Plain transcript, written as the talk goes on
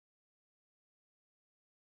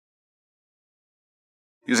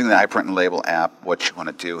Using the iprint&label app, what you want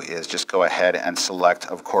to do is just go ahead and select,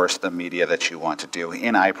 of course, the media that you want to do.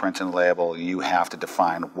 In iprint&label, you have to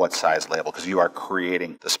define what size label because you are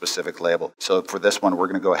creating the specific label. So for this one, we're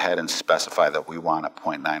going to go ahead and specify that we want a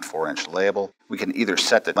 0.94-inch label. We can either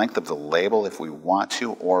set the length of the label if we want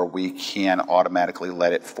to, or we can automatically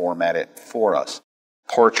let it format it for us.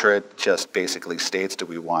 Portrait just basically states, do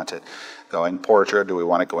we want it going portrait, do we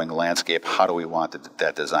want it going landscape, how do we want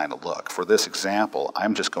that design to look. For this example,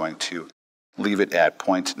 I'm just going to leave it at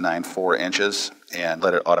 0.94 inches and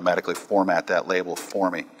let it automatically format that label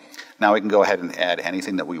for me. Now we can go ahead and add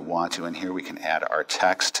anything that we want to in here. We can add our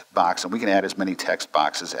text box, and we can add as many text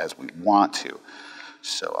boxes as we want to.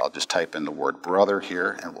 So I'll just type in the word brother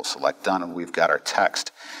here and we'll select done, and we've got our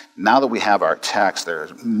text. Now that we have our text, there's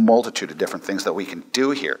a multitude of different things that we can do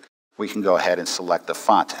here. We can go ahead and select the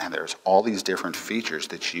font, and there's all these different features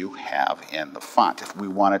that you have in the font. If we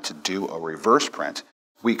wanted to do a reverse print,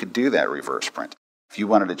 we could do that reverse print. If you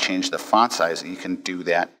wanted to change the font size, you can do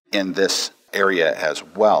that in this area as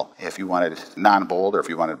well. If you wanted non-bold, or if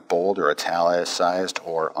you wanted bold or italicized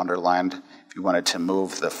or underlined, if you wanted to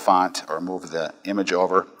move the font or move the image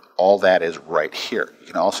over, all that is right here. You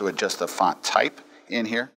can also adjust the font type in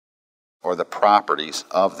here or the properties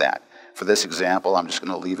of that. For this example, I'm just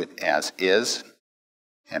going to leave it as is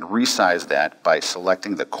and resize that by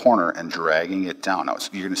selecting the corner and dragging it down. Now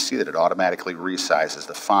you're going to see that it automatically resizes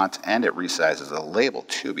the font and it resizes the label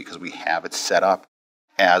too because we have it set up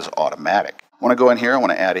as automatic. I want to go in here, I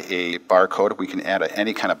want to add a barcode. We can add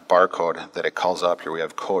any kind of barcode that it calls up. Here we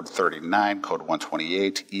have code 39, code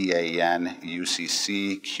 128, EAN,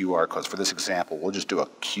 UCC, QR codes. For this example, we'll just do a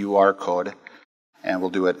QR code, and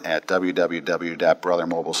we'll do it at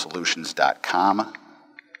www.brothermobilesolutions.com.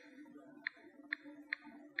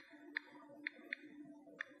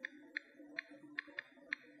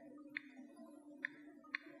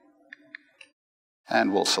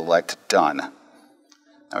 And we'll select done.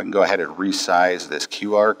 Now we can go ahead and resize this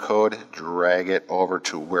QR code, drag it over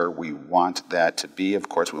to where we want that to be. Of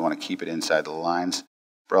course, we want to keep it inside the lines.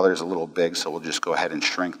 Brother is a little big, so we'll just go ahead and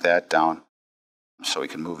shrink that down so we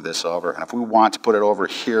can move this over. And if we want to put it over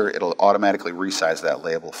here, it'll automatically resize that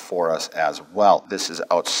label for us as well. This is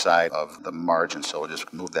outside of the margin, so we'll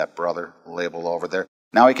just move that brother label over there.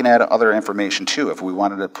 Now we can add other information too. If we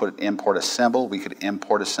wanted to import a symbol, we could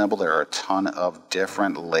import a symbol. There are a ton of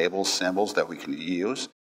different label symbols that we can use.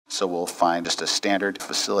 So we'll find just a standard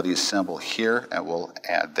facilities symbol here, and we'll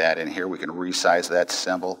add that in here. We can resize that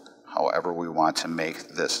symbol however we want to make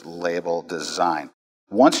this label design.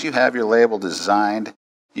 Once you have your label designed,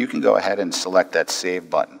 you can go ahead and select that save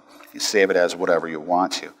button. You save it as whatever you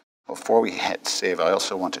want to. Before we hit save, I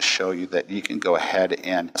also want to show you that you can go ahead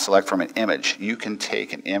and select from an image. You can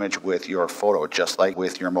take an image with your photo, just like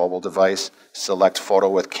with your mobile device. Select photo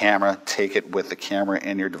with camera, take it with the camera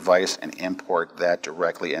in your device, and import that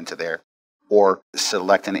directly into there. Or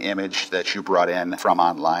select an image that you brought in from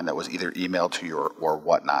online that was either emailed to you or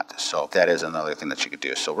whatnot. So that is another thing that you could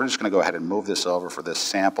do. So we're just going to go ahead and move this over for this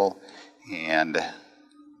sample and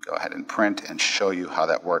go ahead and print and show you how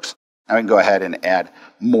that works. Now we can go ahead and add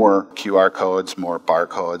more QR codes, more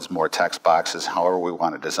barcodes, more text boxes, however we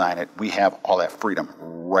want to design it. We have all that freedom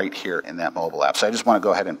right here in that mobile app. So I just want to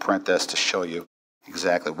go ahead and print this to show you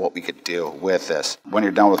exactly what we could do with this. When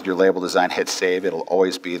you're done with your label design, hit save. It'll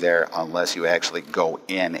always be there unless you actually go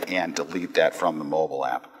in and delete that from the mobile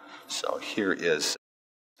app. So here is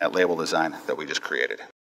that label design that we just created.